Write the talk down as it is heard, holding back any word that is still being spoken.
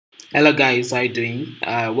Hello guys, how you doing?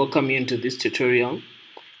 Welcome you into this tutorial.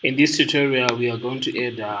 In this tutorial, we are going to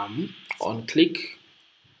add on click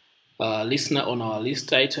listener on our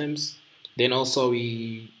list items. Then also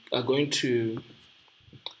we are going to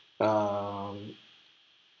um,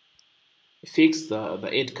 fix the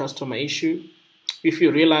add customer issue. If you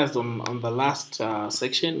realized on the last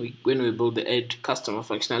section, when we built the add customer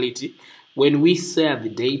functionality, when we saved the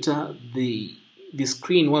data, the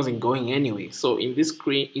screen wasn't going anyway. So in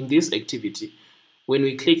this activity, when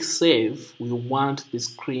we click save, we want the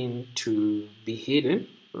screen to be hidden,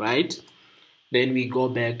 right? Then we go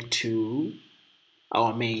back to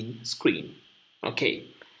our main screen. Okay,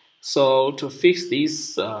 so to fix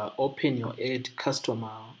this, open your add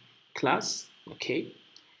customer class. Okay,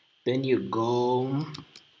 then you go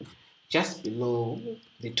just below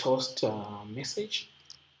the toast message,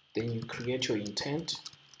 then you create your intent.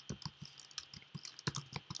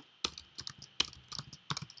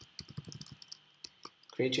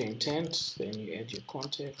 Create your intent, then you add your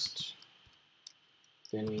context,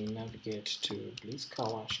 then we navigate to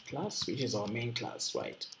BlitzCarWash class, which is our main class,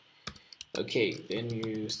 right? Okay, then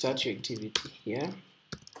you start your activity here,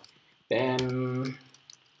 then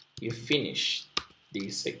you finish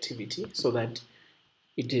this activity so that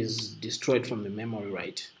it is destroyed from the memory,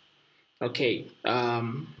 right? Okay,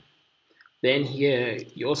 then here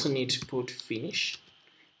you also need to put finish.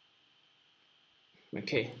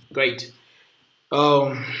 Okay, great.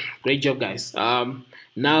 Great job, guys.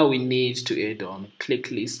 Now we need to add on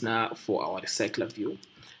click listener for our RecyclerView.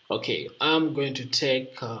 Okay, I'm going to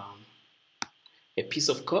take a piece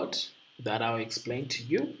of code that I'll explain to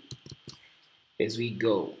you as we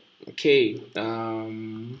go. Okay,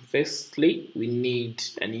 firstly, we need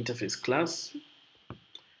an interface class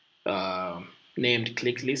named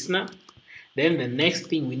click listener. Then the next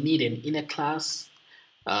thing, we need an inner class.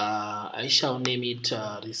 I shall name it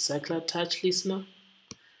recycler touch listener.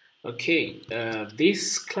 Okay,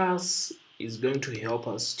 this class is going to help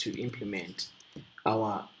us to implement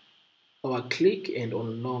our click and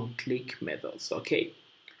on long click methods. Okay,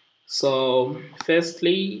 so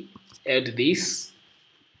firstly, add this,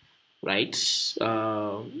 right?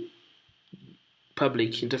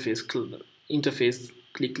 Public interface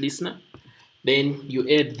click listener. Then you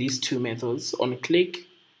add these two methods, on click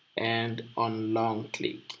and on long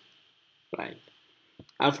click, right?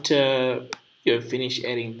 After you have finished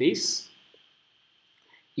adding this,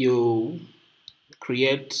 you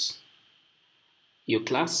create your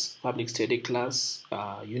class, public static class,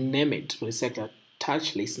 you name it recycler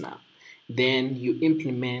touch listener. Then you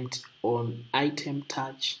implement on item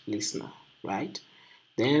touch listener, right?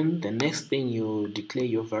 Then the next thing, you declare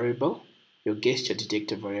your variable, your gesture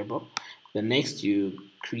detector variable. The next, you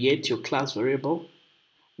create your class variable,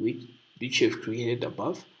 which you've created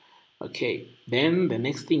above. Okay, then the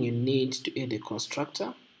next thing, you need to add a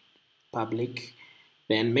constructor, public.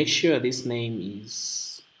 Then make sure this name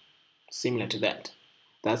is similar to that.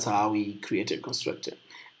 That's how we create a constructor.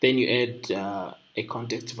 Then you add a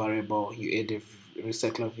context variable, you add a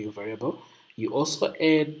RecyclerView variable. You also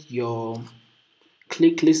add your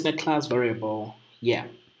click listener class variable here.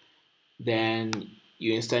 Then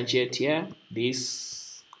you instantiate here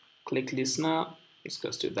this click listener is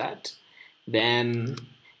equals to that. Then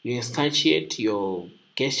you instantiate your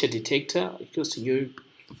gesture detector equals to your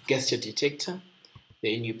gesture detector.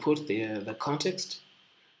 Then you put the context.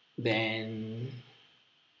 Then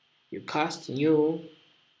you cast new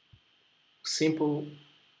simple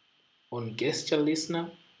on gesture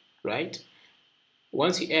listener, right?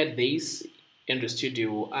 Once you add this, Android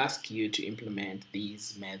Studio will ask you to implement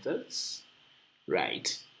these methods,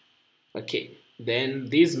 right? Okay, then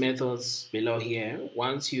these methods below here,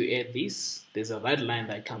 once you add this, there's a red line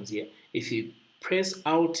that comes here. If you press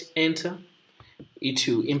Alt Enter, it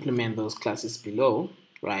will implement those classes below,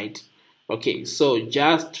 right? Okay, so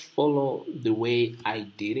just follow the way I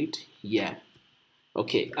did it here.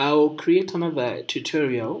 Okay, I'll create another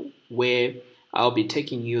tutorial where I'll be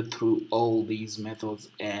taking you through all these methods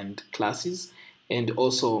and classes, and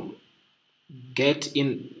also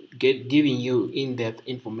giving you in-depth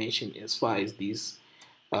information as far as these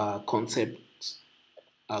concepts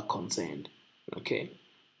are concerned. Okay,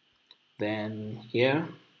 then here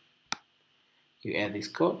you add this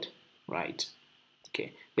code, right?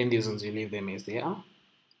 Okay, then these ones you leave them as they are,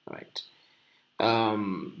 right?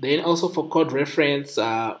 Then also for code reference,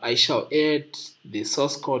 I shall add the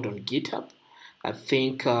source code on GitHub. I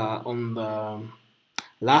think on the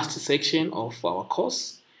last section of our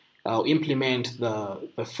course, I'll implement the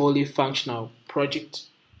fully functional project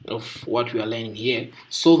of what we are learning here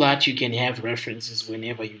so that you can have references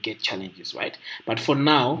whenever you get challenges, right? But for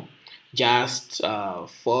now, just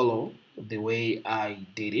follow the way I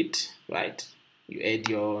did it, right? You add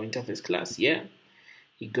your interface class here,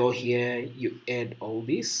 you go here, you add all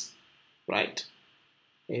this, right?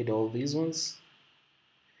 Add all these ones.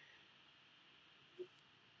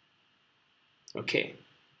 Okay,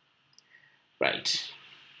 right.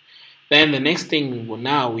 Then the next thing,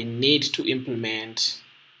 now we need to implement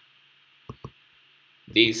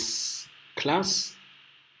this class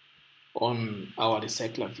on our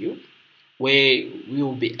recycler view, where we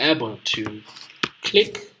will be able to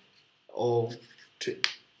click or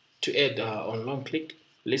to add on long click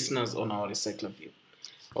listeners on our recycler view.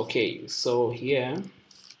 Okay, so here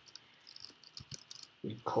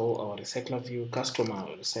we call our recycler view customer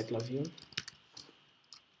recycler view.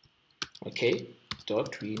 Okay,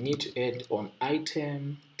 dot we need to add on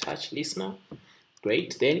item touch listener.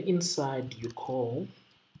 Great. Then inside you call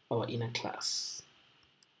our inner class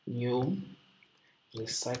new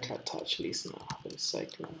recycler touch listener,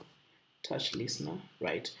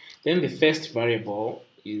 right? Then the first variable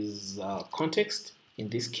is context. In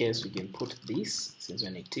this case, we can put this since we're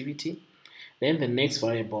an activity. Then the next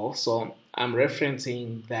variable, so I'm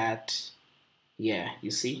referencing that, yeah,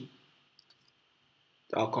 you see,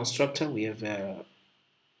 our constructor, we have a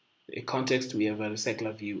context, we have a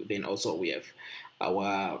recycler view, then also we have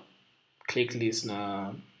our click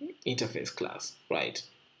listener interface class, right?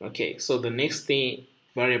 Okay, so the next thing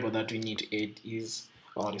variable that we need to add is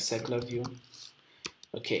our recycler view.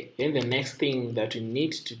 Okay, then the next thing that we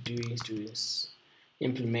need to do is to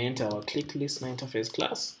implement our click listener interface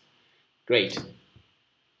class. Great.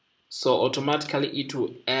 So automatically it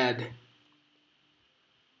will add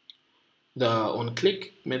the on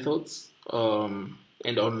click methods and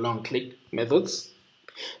on long click methods,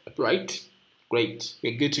 right? Great,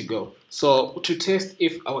 we're good to go. So to test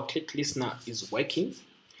if our click listener is working,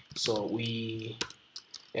 so we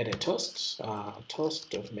add a toast,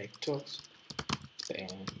 toast.make toast,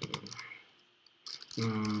 and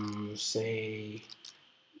say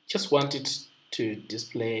just want it to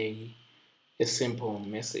display a simple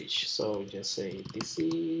message. So just say this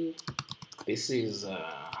is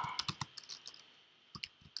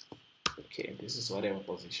okay, this is whatever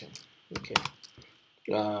position. Okay,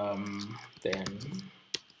 then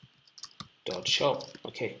dot shop.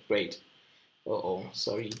 Okay, great.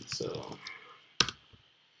 Sorry. So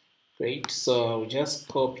great. So just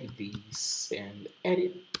copy this and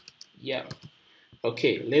edit. Yeah.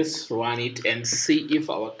 Okay, let's run it and see if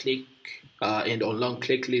our click and on long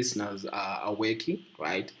click listeners are working,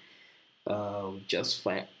 right? Just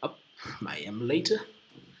fire up my emulator.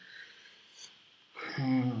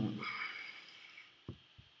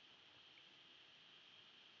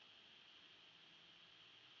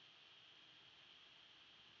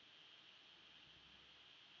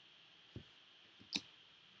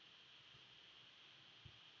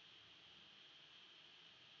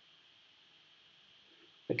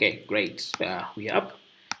 Okay, great. We're up.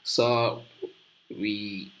 So if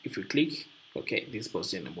we click, okay, this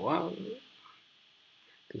position number 1,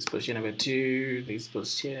 this position number 2, this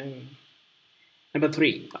position number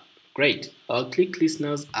 3. Great. Our click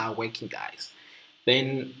listeners are working, guys.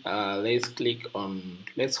 Then let's click on,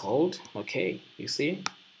 let's hold. Okay, you see,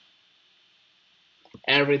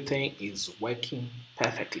 everything is working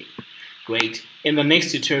perfectly. Great. In the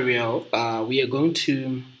next tutorial, we are going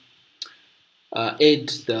to add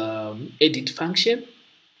the edit function,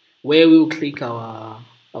 where we will click our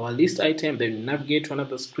list item, then navigate to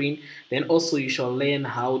another screen. Then also you shall learn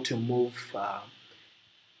how to move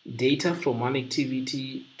data from one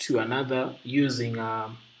activity to another using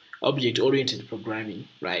object-oriented programming,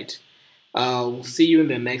 right? I'll see you in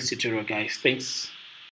the next tutorial, guys. Thanks.